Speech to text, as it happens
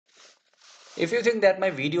If you think that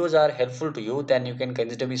my videos are helpful to you, then you can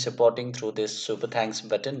consider me supporting through this super thanks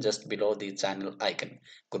button just below the channel icon.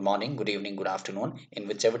 Good morning, good evening, good afternoon, in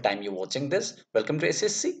whichever time you're watching this. Welcome to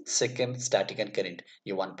SSC, Sikkim, Static and Current,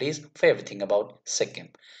 your one place for everything about Sikkim.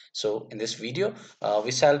 So in this video,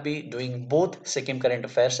 we shall be doing both Sikkim current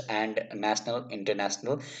affairs and national,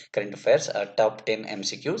 international current affairs, top 10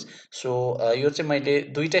 MCQs. So यो चाहिँ मैले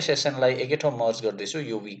दुईटै सेसनलाई एकै ठाउँ मर्ज गर्दैछु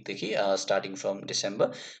यो विकदेखि starting from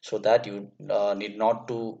December, so that you need not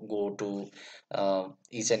to go to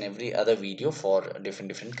each and every other video for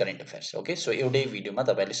different current affairs. Okay, so एउटै भिडियोमा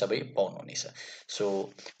तपाईले सबै पाउनुहुनेछ.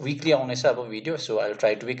 So weekly आउनेछ अब video. So I'll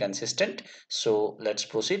try to be consistent. So let's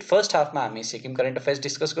proceed. First half मा हामी Sikkim current affairs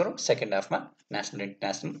discuss गरौँ. Second half मा national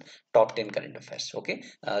international top 10 current affairs. Okay,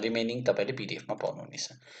 remaining तपाईले PDF मा पाउनुहुनेछ.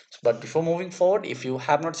 But before moving forward, if you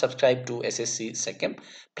have not subscribed to SSC Sikkim,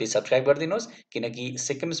 please subscribe गरिदिनुहोस् किनकि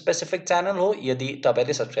Sikkim specific channel हो. यदि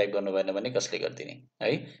तपाईले सब्स्क्राइब गर्नु भएन भने कसले गर्दिने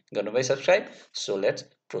है, गर्नुभयो subscribe. So let's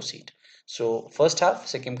proceed. So first half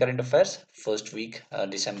Sikkim current affairs first week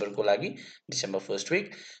December को लागि December first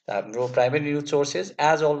week. हाम्रो primary news sources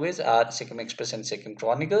as always are Sikkim Express and Sikkim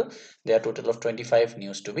Chronicle. There are total of 25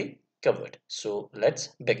 news to be covered. So let's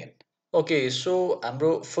begin. Okay, so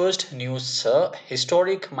हाम्रो first news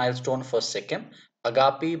historic milestone for Sikkim.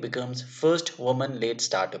 Agapi becomes first woman-led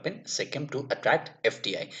startup in Sikkim to attract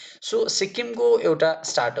FDI. So Sikkim ko euta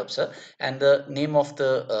startup and the name of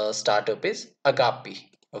the startup is Agapi.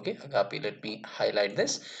 Okay, Agapi, let me highlight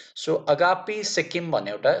this. So Agapi Sikkim bhanne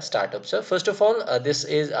euta startup First of all, this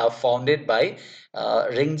is founded by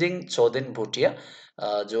Ringjing Chodin Bhutia,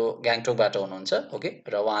 जो गान्तोकबाट हुनुहुन्छ. Okay,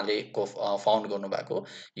 र उहाँले found गर्नुभएको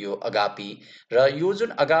यो अगापी. र यो जुन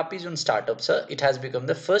अगापी जुन स्टार्टअप छ, it has become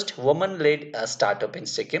the first woman led startup in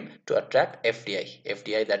Sikkim to attract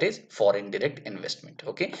FDI that is foreign direct investment.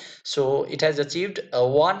 Okay, so it has अचिभड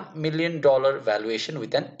 $1 million valuation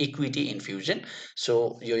with an equity infusion.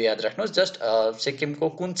 So यो याद राख्नुहोस्. जस्ट सिक्किमको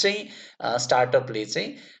कुन चाहिँ स्टार्टअपले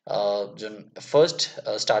चाहिँ जुन first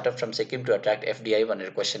startup from Sikkim to attract FDI भनेर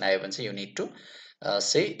question आयो भने चाहिँ you need to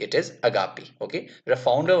say it is Agapi. Okay, र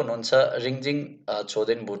फाउन्डर हुनुहुन्छ रिङजिङ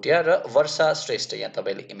छोदेन भुटिया र वर्षा श्रेष्ठ. यहाँ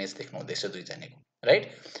तपाईले इमेज देख्नु हुँदैछ दुईजनाको, right.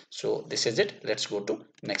 So this is it. Let's go to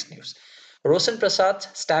next news. Roshan Prasad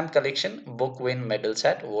stamp collection book win medals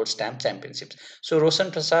at World Stamp Championships. So Roshan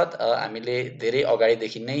Prasad हामीले धेरै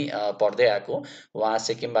अगाडिदेखि नै पढ्दै आएको. उहाँ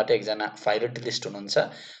सिक्किमबाट एकजना फाइलिटलिस्ट हुनुहुन्छ.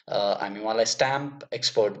 हामी उहाँलाई स्ट्याम्प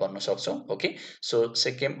एक्सपर्ट भन्न सक्छौं. Okay, so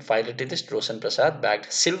Sikkim फाइलिटलिस्ट Roshan Prasad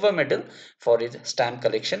bagged silver medal for his stamp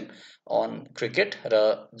collection on cricket. र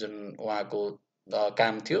जुन उहाँको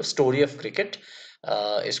काम थियो स्टोरी अफ क्रिकेट,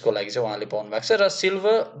 यसको लागि चाहिँ उहाँले पाउनु भएको छ. र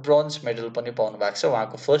सिल्भर ब्रोन्ज मेडल पनि पाउनु भएको छ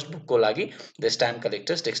उहाँको फर्स्ट बुकको लागि, the stamp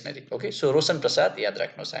collectors dictionary. Okay, so Roshan Prasad याद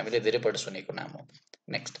राख्नुहोस्, हामीले धेरैपल्ट सुनेको नाम हो.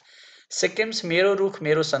 नेक्स्ट, सिक्किम्स मेरो रुख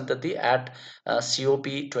मेरो सन्तति एट COP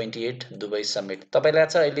 28 दुबई समिट. तपाईलाई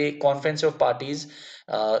छ अहिले कन्फरेन्स अफ पार्टिज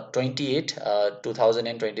 28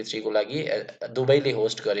 2023 को लागि दुबईले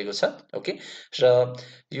होस्ट गरेको छ. ओके, र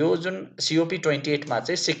यो जुन COP 28 मा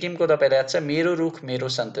चाहिँ सिक्किमको तपाईलाई छ मेरो रुख मेरो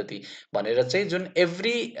सन्तति भनेर चाहिँ जुन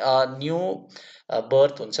एभ्री न्यू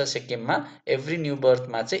बर्थ हुन्छ सिक्किममा, एभ्री न्यू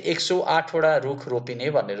बर्थमा चाहिँ 108 वटा रुख रोपिने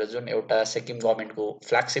भनेर जुन एउटा सिक्किम गभर्नमेन्टको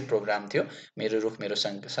फ्ल्यागशिप प्रोग्राम थियो मेरो रुख मेरो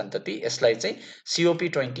सन्तति, यसलाई चाहिँ COP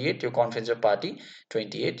 28 यो कन्फरेन्स अफ पार्टी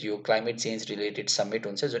 28 यो क्लाइमेट चेन्ज रिलेटेड समिट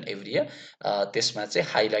हुन्छ जुन एभ्री इयर, त्यसमा चाहिँ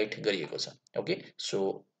हाइलाइट गरिएको छ. ओके, सो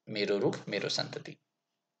मेरो रुख मेरो सन्तति.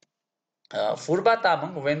 Phurba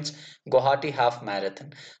Tamang wins Guwahati half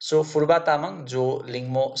marathon. So Phurba Tamang जो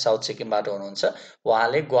लिङ्मो साउथ सिक्किमबाट हुनुहुन्छ,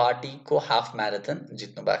 उहाँले गुवाहाटीको हाफ म्याराथन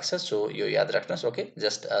जित्नु भएको छ. सो यो याद राख्नुहोस्. Okay,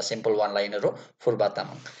 just simple one liner हो Phurba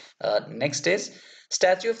Tamang. Next is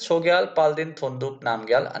Statue of Chogyal Paldin Thondup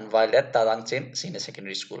Namgyal unveiled at Tatangchen Senior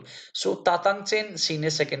Secondary School. So Tatangchen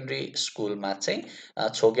Senior Secondary School मा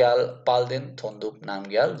चाहिँ छोग्याल पाल्देन थोन्दुप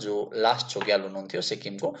नामग्याल जो लास्ट छोग्याल हुनुहुन्थ्यो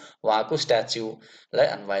सिक्किमको, उहाँको स्ट्याच्युलाई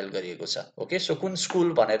अनवाइल गरिएको छ. ओके, सो कुन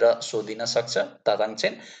स्कुल भनेर सोधिन सक्छ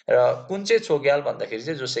ताताङचेन, र कुन चाहिँ छोग्याल भन्दाखेरि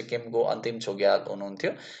चाहिँ जो सिक्किमको अन्तिम छोग्याल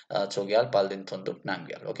हुनुहुन्थ्यो छोग्याल Palden थोन्दुप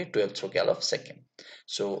Namgyal. Okay, 12th छोग्याल of Sikkim.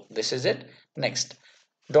 So this is it. Next,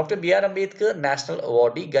 Dr. B.R. Ambedkar National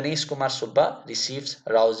Awardee Ganesh Kumar Subba receives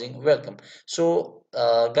rousing welcome. So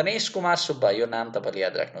Ganesh Kumar Subba यो नाम तपाईले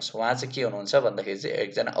याद राख्नुहोस्. उहाँ चाहिँ के हुनुहुन्छ भन्दाखेरि चाहिँ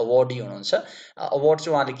एकजना अवार्डी हुनुहुन्छ. अवार्ड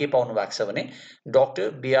चाहिँ उहाँले के पाउनु भएको छ भने doctor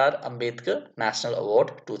BR Ambedkar national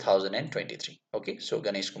award 2023. Okay, so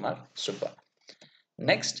Ganesh Kumar Subba.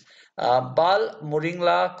 Next, बाल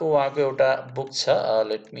मुरिङलाको उहाँको एउटा बुक छ.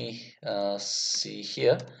 लेट मी सी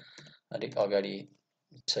हियर, अलिक अगाडि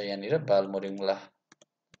छ यहाँनिर बाल मुरिङला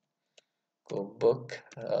को book.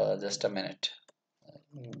 Just a minute.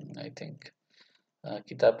 I think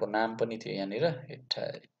किताबको नाम पनि थियो यहाँनिर, it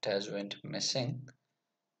has went missing.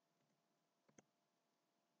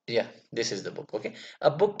 Yeah, this is the book. Okay, a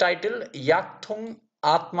book titled Yakthung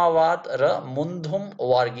आत्मवाद र मुन्धुम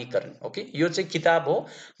वर्गीकरण. ओके, यो चाहिँ किताब हो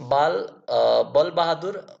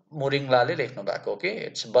बलबहादुर मुरिङलाले लेख्नु भएको. ओके,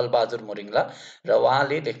 इट्स बलबहादुर मुरिङला र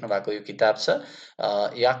उहाँले लेख्नु भएको यो किताब छ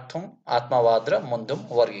याकथुङ आत्मवाद र मुन्धुम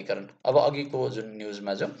वर्गीकरण. अब अघिको जुन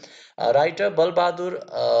न्युजमा जाउँ, writer Balbahadur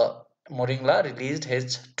Moringla released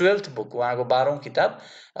his 12th book, उहाँको 12औं किताब,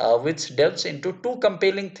 which delves into two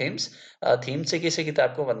compelling themes. Theme चाहिँ के छ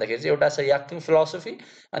किताबको भन्दाखेरि चाहिँ एउटा छ याक्थुङ फिलोसफी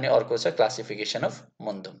अनि अर्को छ क्लासिफिकेसन अफ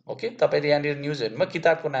मुन्धुम. ओके, तपाईँले यहाँनिर न्युज हेर्नुभयो,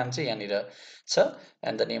 किताबको नाम चाहिँ यहाँनिर छ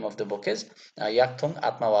and the name of the book is Yakthung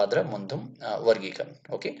आत्मवाद र मुन्धुम वर्गीकरण.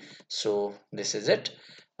 Okay, so this is it.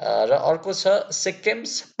 र अर्को छ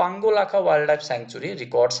Sikkim's पाङ्गोलाखा wild life sanctuary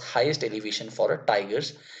records highest elevation for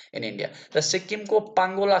tigers in India. र सिक्किमको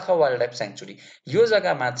पाङ्गोलाखा वाइल्ड लाइफ स्याङ्चुरी यो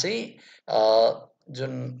जग्गामा चाहिँ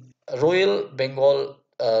जुन रोयल बेङ्गल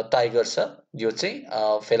टाइगर छ यो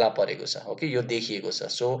चाहिँ फेला परेको छ. ओके, यो देखिएको छ.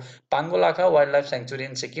 So पाङ्गोलाखा wild life sanctuary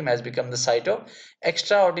in Sikkim has become the site of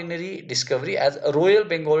extraordinary discovery as a Royal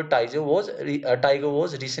Bengal tiger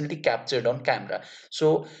was recently captured on camera. So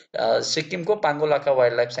सिक्किमको पाङ्गोलाखा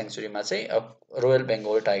वाइल्ड लाइफ स्याङ्चुरीमा चाहिँ रोयल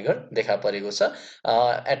बेङ्गल टाइगर देखा परेको छ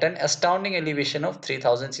at an एस्टाउन्डिङ elevation of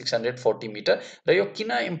 3640 metre. र यो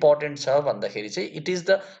किन important छ भन्दाखेरि चाहिँ it is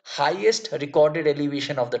the highest recorded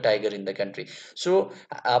elevation of the tiger in the country. So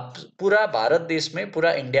पुरा भारत देशमै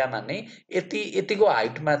पुरा इन्डियामा नै यतिको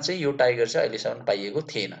हाइटमा चाहिँ यो टाइगर चाहिँ अहिलेसम्म पाइएको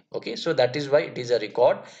थिएन. Okay, so that is why it is a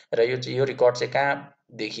record. र यो रिकर्ड चाहिँ कहाँ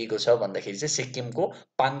देखिएको छ भन्दाखेरि चाहिँ सिक्किमको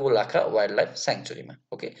पाङ्गोलाखा वाइल्ड लाइफ स्याङ्चुरीमा.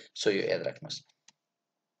 ओके, सो यो याद राख्नुहोस्.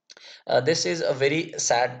 This is a very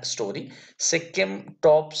sad story. Sikkim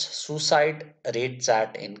tops suicide rate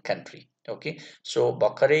chart in country. Okay, so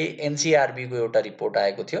भर्खरै एनसीआरबीको एउटा रिपोर्ट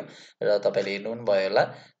आएको थियो र तपाईँले हेर्नु पनि भयो होला.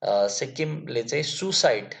 सिक्किमले चाहिँ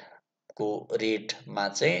सुसाइड को रेटमा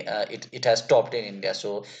चाहिँ it has टप्ड in India.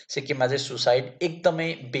 So सिक्किममा चाहिँ सुसाइड एकदमै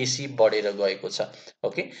बेसी बढेर गएको छ.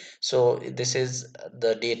 Okay, so this is the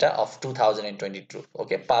data of 2022.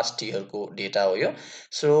 Okay, past इयरको data हो यो.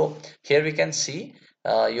 So here we can C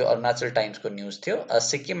यो अरुणाचल टाइम्सको न्युज थियो.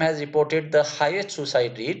 Sikkim has reported the highest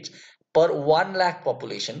suicide rate per 1 lakh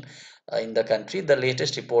population in the country, the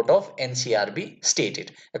latest report of NCRB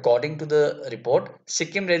stated. According to the report,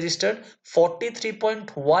 Sikkim registered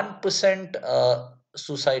 43.1%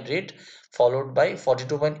 suicide rate, followed by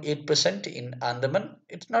 42.8% in Andaman.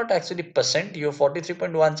 It's not actually percent, यो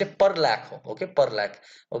 43.1 चाहिँ per lakh हो. Okay, per lakh.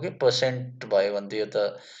 Okay, percent भयो भने त यो त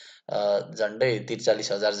झन्डै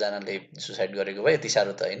 43,000 जनाले सुसाइड गरेको भए यति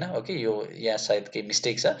साह्रो त होइन. ओके, यो यहाँ सायद केही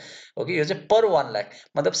मिस्टेक छ. ओके, यो चाहिँ पर 1 लाख,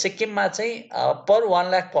 मतलब सिक्किममा चाहिँ पर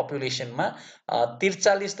 1 लाख पपुलेसनमा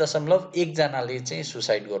 43.1 जनाले चाहिँ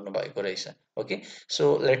सुसाइड गर्नुभएको रहेछ. ओके,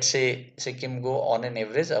 सो लेट्स से सिक्किमको on an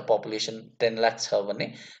average population 10 lakh छ भने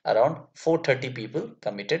around 430 people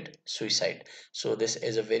committed suicide. So this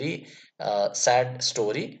is a very sad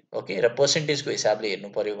story. Okay, र पर्सेन्टेजको हिसाबले हेर्नु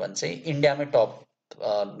पर्यो भने चाहिँ इन्डियामै टप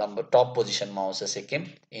पोजिसनमा आउँछ Sikkim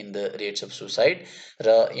in the rates of suicide. र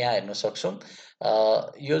यहाँ हेर्न सक्छौँ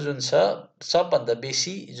यो जुन छ सबभन्दा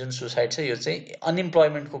बेसी जुन सुसाइड छ यो चाहिँ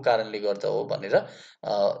अनइम्प्लोइमेन्टको कारणले गर्दा हो भनेर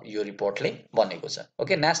यो रिपोर्टले भनेको छ.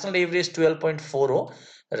 ओके, नेसनल एभरेज 12.4 हो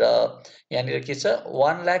र यहाँनिर के छ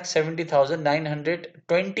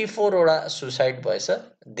 1,70,924 वटा सुसाइड भएछ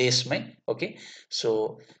देशमै. ओके, सो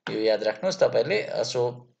यो याद राख्नुहोस् तपाईँले.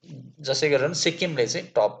 सो जसै गरेर सिक्किमले चाहिँ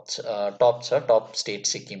टप स्टेट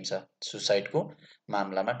सिक्किम छ सुसाइडको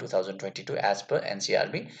मामलामा 2022 as per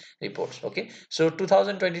NCRB reports. Okay, so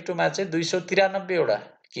 2022 मा चाहिँ 293 वटा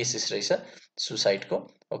केसेस रहेछ सुसाइडको.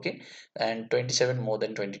 Okay, and 27 more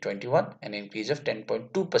than 2021, an increase of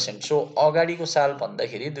 10.2%. So अगाडिको साल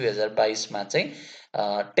भन्दाखेरि 2022 मा चाहिँ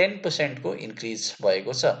 10% को इन्क्रिज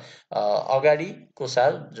भएको छ. अगाडिको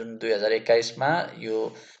साल जुन 2021 मा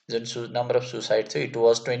यो जुन नम्बर अफ सुसाइड थियो इट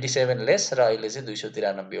वाज 27 लेस र अहिले चाहिँ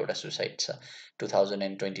 293 वटा सुसाइड छ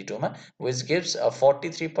 2022 मा, which gives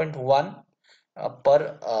 43.1 per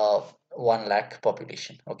 1 lakh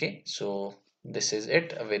population. Okay, so this is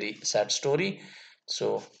it, a very sad story.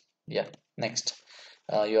 So yeah, next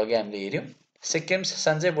यो अघि हामीले हेर्यौं. Sikkim's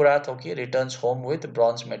Sanjay Burathoki returns home with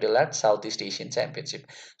bronze medal at Southeast Asian Championship.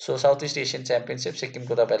 So Southeast Asian Championship Sikkim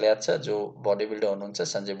को तपाईले याद छ जो body builder हुनुहुन्छ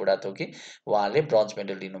सञ्जय बुढाथोकी, उहाँले ब्रोन्ज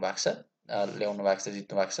मेडल लिनु भएको छ, ल्याउनु भएको छ,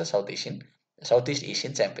 जित्नु भएको छ south east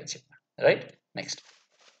Asian च्याम्पियनशिपमा. Right, next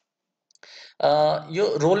यो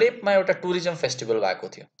रोलेपमा एउटा टुरिज्म फेस्टिभल भएको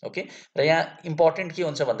थियो. ओके, र यहाँ इम्पोर्टेन्ट के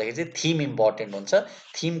हुन्छ भन्दाखेरि चाहिँ थीम इम्पोर्टेन्ट हुन्छ.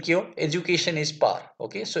 थीम के हो? Education is power.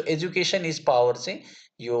 Okay, so education is power चाहिँ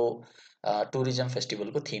यो टुरिज्म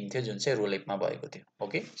फेस्टिभलको थिम थियो जुन चाहिँ रोलेपमा भएको थियो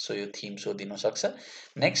ओके सो यो थिम सोधिन सक्छ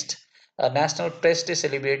next national press day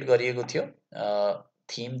celebrate गरिएको थियो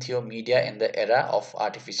थिम थियो media in the era of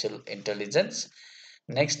artificial intelligence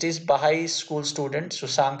next is Bahai school student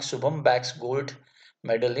सुशाङ्क Shubham bags gold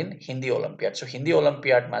medal in Hindi olympiad so Hindi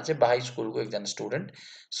ओलम्पियाडमा चाहिँ Bahai स्कुलको एकजना स्टुडेन्ट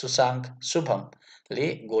सुशाङ्क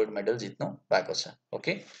शुभमले गोल्ड मेडल जित्नु भएको छ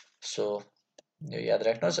ओके सो यो याद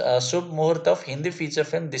राख्नुहोस् शुभ मुहुर्त of Hindi feature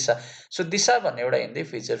film Disha so दिशा भन्ने एउटा हिन्दी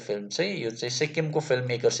फिचर फिल्म चाहिँ यो चाहिँ सिक्किमको फिल्म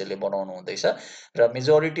मेकर्सहरूले बनाउनु हुँदैछ र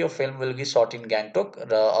majority of film will be shut in Gangtok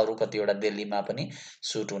र अरू कतिवटा दिल्लीमा पनि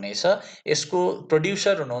सुट हुनेछ यसको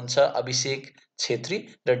प्रोड्युसर हुनुहुन्छ अभिषेक छेत्री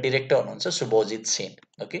र डिरेक्टर हुनुहुन्छ शुभोजित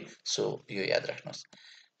सेन ओके सो यो याद राख्नुहोस्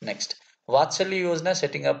नेक्स्ट वात्सल्य योजना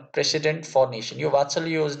setting up president for nation यो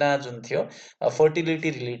वात्सल्य योजना जुन थियो फर्टिलिटी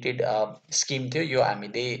रिलेटेड स्किम थियो यो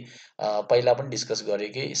हामीले पहिला पनि डिस्कस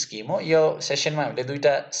गरेकै स्किम हो यो सेसनमा हामीले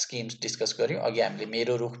दुईटा स्किम्स डिस्कस गर्यौं अघि हामीले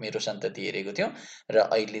मेरो रुख मेरो सन्तति हेरेको थियौं र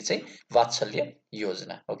अहिले चाहिँ वात्सल्य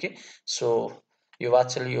योजना ओके सो यो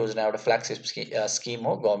वात्सल्य योजना एउटा फ्ल्यागशिप स्किम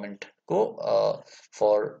हो गभर्नमेन्टको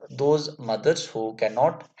for those mothers who can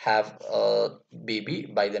not have baby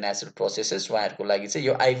by the natural processes उहाँहरूको लागि चाहिँ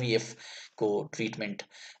यो आइभीएफ को ट्रिटमेन्ट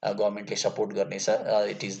गभर्नमेन्टले सपोर्ट गर्नेछ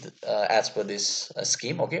it is as per this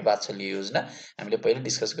scheme okay वात्सल्य योजना हामीले पहिले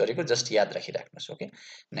डिस्कस गरेको जस्ट याद राखिराख्नुहोस् okay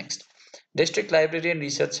next district library and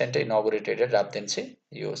research centre इनोगुरेटेड at राब्देन्से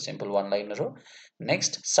यो सिम्पल वान लाइनर हो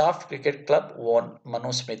next shaft cricket club won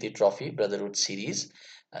Manusmriti trophy brotherhood series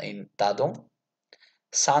in Tadong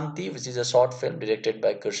Shanti which is a short film directed by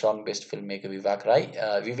Kursan based filmmaker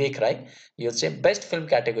विवेक राई यो चाहिँ best film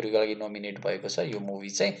क्याटेगोरीको लागि nominate भएको छ यो movie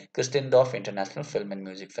चाहिँ क्रिस्टेनडर्फ international film and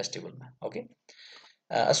music फेस्टिभलमा okay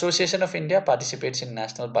association of India participates in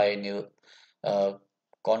national बायएन्युअल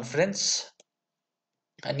conference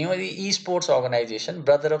new esports organisation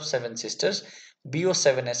brother of seven sisters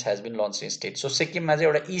BO7S has been launched in state. So सिक्किममा चाहिँ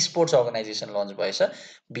एउटा ई-स्पोर्ट्स अर्गनाइजेसन लन्च भएछ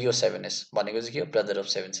BO7S भनेको चाहिँ के हो brother of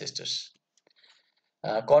seven sisters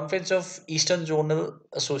Conference of Eastern Zonal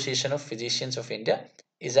Association of Physicians of India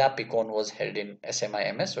ISAPICON was held in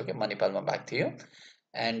SMIMS okay Manipalma back to you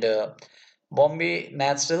and Bombay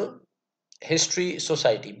Natural History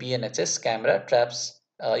Society BNHS camera traps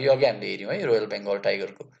यो अघि हामीले हेर्यौं है royal Bengal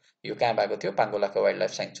टाइगरको यो कहाँ भएको थियो पाङ्गोलाको wild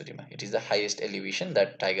life सेंचुरीमा it is the highest elevation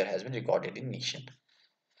that tiger has been recorded in nation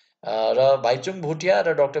र भाइचुङ भुटिया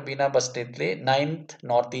र डाक्टर बिना बस्नेतले 9th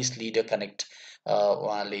north east leader connect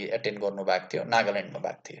उहाँले अटेन्ड गर्नु भएको थियो नागाल्यान्डमा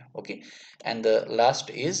भएको थियो okay and the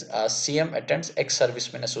last is CM अटेन्ड्स x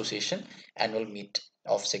servicemen association annual meet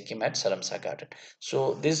of Sikkim at Saramsa Garden. So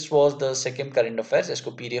this was the Sikkim current affairs.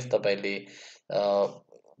 यसको PDF तपाईले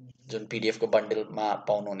जुन PDF को बन्डलमा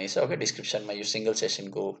पाउनुहुनेछ ओके डिस्क्रिप्सनमा यो सिंगल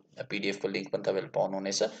सेसनको PDF को लिंक पनि तपाईले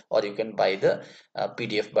पाउनुहुनेछ or you can buy the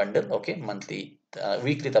PDF bundle okay monthly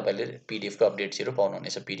weekly तपाईले PDF को अपडेट्सहरु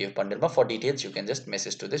पाउनुहुनेछ PDF बन्डलमा for details you can just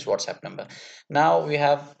message to this WhatsApp number. Now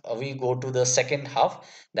we go to the second half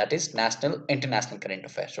that is national international current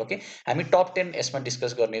affairs okay हामी top 10 यसमा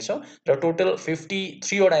discuss गर्ने छौं र total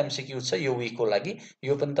 53 वटा MCQ छ यो वीक को लागि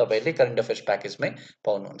यो पनि तपाईले करन्ट अफेयर्स प्याकेजमै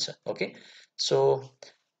पाउनुहुन्छ okay so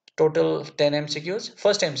total 10 MCQs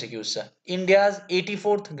first MCQs छ India's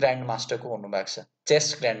 84th ग्रान्ड मास्टर को हुनु भएको छ चेस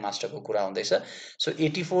ग्रान्ड मास्टर को कुरा हुँदैछ सो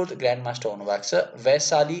 84th ग्रान्ड मास्टर हुनु भएको छ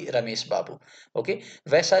वैशाली रमेश बाबु ओके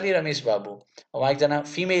वैशाली रमेश बाबु उहाँ एकजना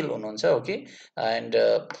फिमेल हुनुहुन्छ okay and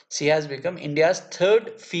she has become India's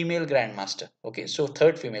third female grand master okay so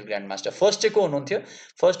third female grand master first चाहिँ को हुनुहुन्थ्यो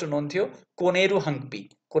फर्स्ट हुनुहुन्थ्यो कोनेरु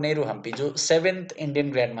हम्पी जो 7th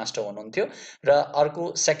इंडियन ग्रान्ड मास्टर हुनुहुन्थ्यो र अर्को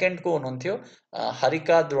सेकेन्ड को हुनुहुन्थ्यो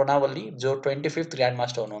हरिका द्रोणावली जो 25th ग्रान्ड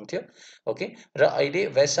मास्टर हुनुहुन्थ्यो ओके र अहिले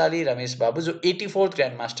वैशाली रमेश बाबु जो 84th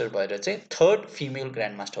ग्रान्ड मास्टर भएर चाहिँ थर्ड फिमेल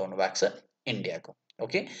ग्रान्ड मास्टर हुनु भएको छ इन्डियाको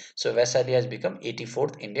okay so Vaishali has become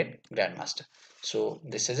 84th Indian grand master so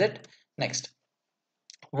this is it next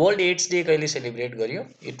world AIDS day कहिले सेलिब्रेट गरियो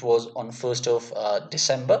it was on 1st of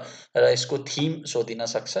December र यसको थीम सोधिन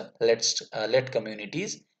सक्छ late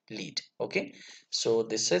communities lead okay so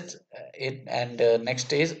this is it and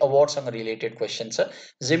next is award सँग related question छ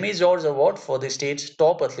जिमी George award for the states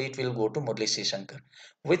top athlete will go to Murali Shrishankar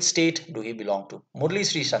which state do Hee belong to मुरली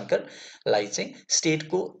श्रीशंकर लाई चाहिँ state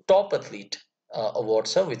को top athlete award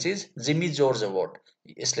छ which is Jimmy George award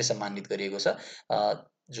यसले सम्मानित गरिएको छ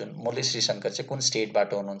जुन मुरली श्रीशंकर चाहिँ कुन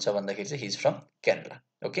स्टेटबाट हुनुहुन्छ भन्दाखेरि चाहिँ he is from Kerala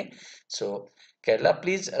okay so Kerala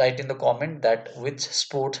please right in the comment that which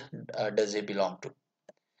sport does he belong to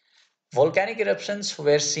volcanic eruptions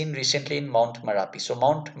were seen recently in Mount Merapi so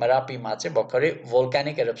Mount Merapi मा चाहिँ भर्खरै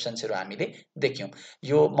volcanic eruptions हरु हामीले देख्यौं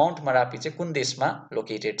यो Mount Merapi चाहिँ कुन देशमा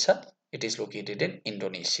located छ It is located in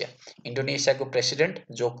Indonesia. Indonesia को president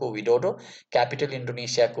Joko Widodo, capital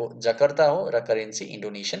Indonesia को Jakarta हो र currency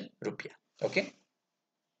Indonesian rupiah. Okay.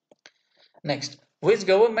 Next, which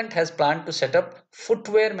government has planned to set up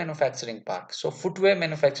footwear manufacturing park? So footwear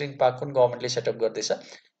manufacturing park कुन government ले set up गर्दैछ?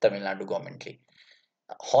 Tamil Nadu government ले.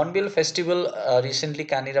 Hornbill festival recently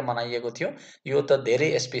कहाँनिर मनाइएको थियो? यो त धेरै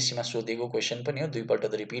एसपीएससी मा सोधेको क्वेशन पनि हो, दुईपल्ट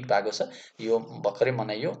त रिपिट भएको छ। यो भर्खरै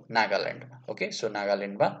मनाइयो नागाल्यान्डमा। ओके, सो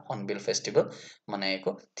नागाल्यान्डमा हर्नबिल फेस्टिभल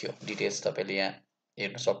मनाइएको थियो। डिटेल्स तपाईले यहाँ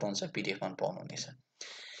हेर्न सक्नुहुन्छ, पीडीएफ मा पाउनुहुनेछ।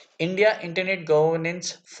 इन्डिया इन्टरनेट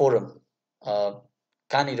गभर्नेन्स फोरम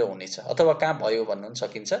कहाँनिर हुनेछ अथवा कहाँ भयो भन्नु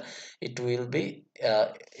सकिन्छ? It will be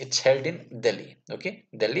it's held in Delhi. Okay,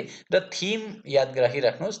 Delhi. The theme याद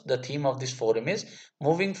राखिराख्नुहोस्, the theme of this forum is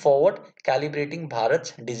मूविङ forward क्यालिब्रेटिङ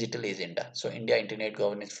Bharat digital agenda. So India internet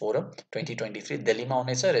governance forum 2023 दिल्लीमा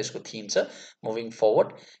हुनेछ र यसको थीम छ मूविङ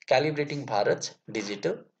forward क्यालिब्रेटिङ Bharat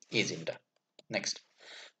digital agenda. Next,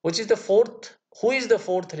 which is the fourth who is the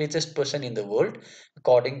fourth richest person in the world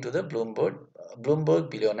according to the Bloomberg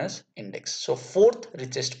billionaires index? So fourth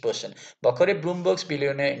richest person, भर्खरै Bloomberg's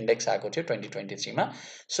billionaire index आएको थियो 2023 मा।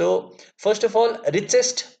 So first of all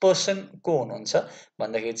richest person को हुनुहुन्छ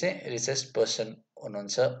भन्दाखेरि चाहिँ richest person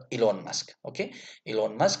हुनुहुन्छ Elon Musk. Okay,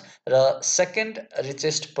 Elon Musk. र सेकेन्ड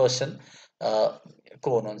रिचेस्ट पर्सन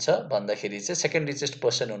को हुनुहुन्छ भन्दाखेरि चाहिँ सेकेन्ड रिचेस्ट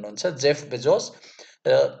पर्सन हुनुहुन्छ जेफ बेजोस,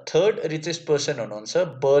 र थर्ड रिचेस्ट पर्सन हुनुहुन्छ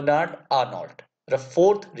बर्नार्ड आर्नोल्ड, र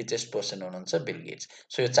फोर्थ रिचेस्ट पर्सन हुनुहुन्छ बिल गेट्स।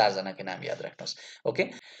 सो यो चारजनाको नाम याद राख्नुहोस्। Okay,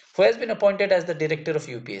 who has been appointed as the director of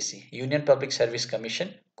UPSC, Union Public Service Commission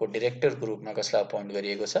को डाइरेक्टर को रूपमा कसलाई अपॉइंट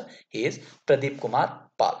गरिएको छ? he is Pradeep Kumar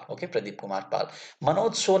Pal. Okay, Pradeep Kumar Pal.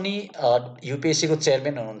 Manoj Soni UPSC को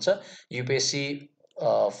चेयरमैन हुनुहुन्छ। यूपीएससी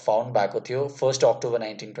फाउन्ड भएको थियो 1 अक्टोबर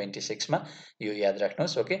 1926 मा, यो याद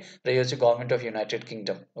राख्नुहोस्। ओके, र यो चाहिँ government of United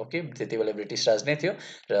kingdom, okay, त्यति बेला ब्रिटिश राज नै थियो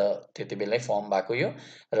र त्यति बेलै फर्म भएको यो,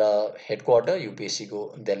 र हेडक्वार्टर यूपीएससी को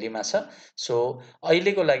दिल्लीमा छ। सो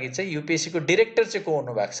अहिलेको लागि चाहिँ यूपीएससी को डाइरेक्टर चाहिँ को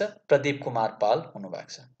हुनु भएको छ? प्रदीप कुमार पाल हुनु भएको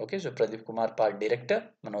छ। Okay, so Pradeep Kumar Pal director,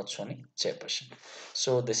 Manoj Soni chairperson.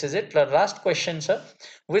 So this is it. Last question छ,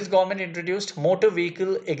 which government introduced motor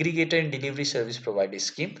vehicle aggregator and delivery service provider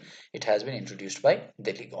scheme? It has been introduced by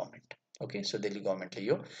Delhi government. Okay, so Delhi government le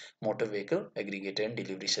yo motor vehicle aggregator and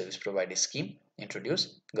delivery service provider scheme introduce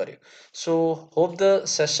garyo. So hope the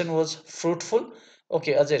session was fruitful.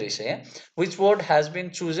 Okay, अझै रहेछ यहाँ, which word has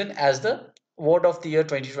been chosen as the word of the year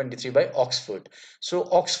 2023 by Oxford? So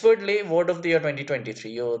Oxford ले word of the year 2023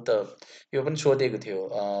 यो पनि सोधेको थियो,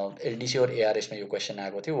 LDC और ARS मा यो क्वेशन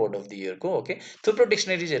आएको थियो वर्ड अफ द इयर को। ओके, थुप्रो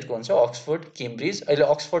डिक्सनरिज को हुन्छ, अक्सफोर्ड, केम्ब्रिज, अहिले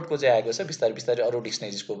अक्सफोर्ड को चाहिँ आएको छ, बिस्तारै बिस्तारै अरु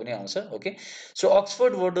डिक्सनरिज को पनि आउँछ। Okay, so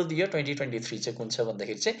Oxford word of the year 2023 चाहिँ कुन छ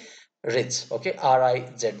भन्दाखेरि चाहिँ rich. Okay,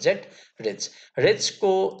 RIZZ, rich. Rich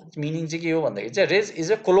को मिनिङ चाहिँ के हो भन्दाखेरि चाहिँ rich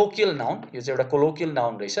is a colloquial noun, यो चाहिँ एउटा कोलोकियल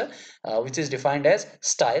नाउन रहेछ, which is defined as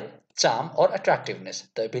style, charm or attractiveness,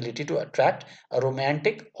 the ability to attract a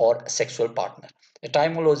romantic or sexual partner.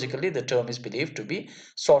 Etymologically, the term is believed to be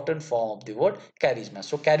shortened form of the word charisma.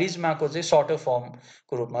 So charisma को चाहिँ shorter form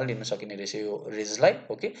को रूपमा लिन सकिने रहेछ यो ridge लाई।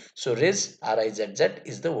 Okay, so ridge RIZZ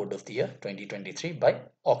is the word of the year 2023 by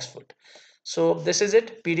Oxford. So this is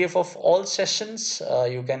it, PDF of all sessions.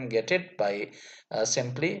 You can get it by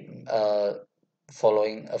simply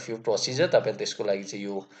following a few procedure। तपाईले त्यसको लागि चाहिँ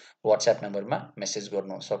यो WhatsApp नम्बरमा message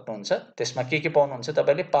गर्नु सक्नुहुन्छ। त्यसमा के पाउनुहुन्छ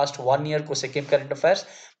तपाईले? पास्ट 1 इयर को Sikkim current affairs,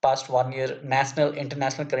 past 1 year national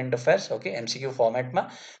international current affairs, okay, MCQ फर्मेटमा,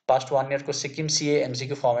 past 1 year को सिक्किम सीए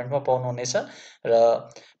एमसीक्यू फर्मेटमा पाउनुहुनेछ, र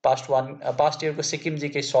पास्ट इयर को सिक्किम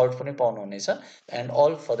जीके सल्भ पनि पाउनुहुनेछ, and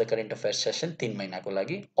all for the current affairs session 3 महिनाको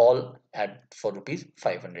लागि, all at for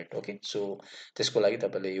 ₹500। Okay, so त्यसको लागि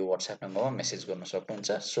तपाईले यो WhatsApp नम्बरमा मेसेज गर्न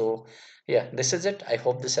सक्नुहुन्छ। So yeah, this is it. I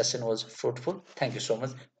hope the session was fruitful. Thank you so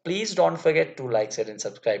much. Please don't forget to like, share and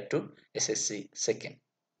subscribe to SSC Sikkim.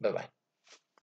 Bye bye.